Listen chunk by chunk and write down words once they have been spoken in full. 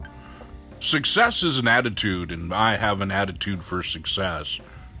Success is an attitude, and I have an attitude for success.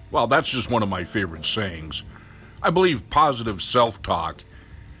 Well, that's just one of my favorite sayings. I believe positive self-talk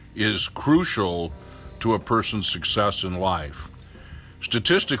is crucial to a person's success in life.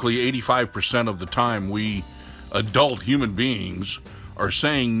 Statistically, 85% of the time we adult human beings are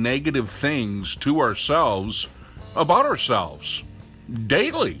saying negative things to ourselves about ourselves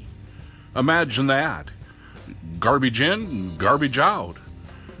daily. Imagine that. Garbage in, garbage out.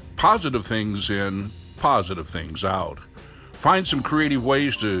 Positive things in, positive things out. Find some creative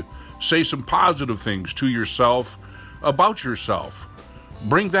ways to say some positive things to yourself about yourself.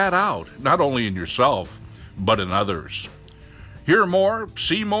 Bring that out, not only in yourself, but in others. Hear more,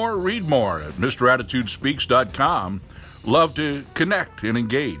 see more, read more at MrAttitudespeaks.com. Love to connect and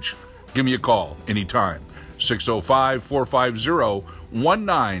engage. Give me a call anytime.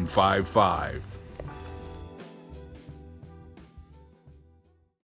 605-450-1955.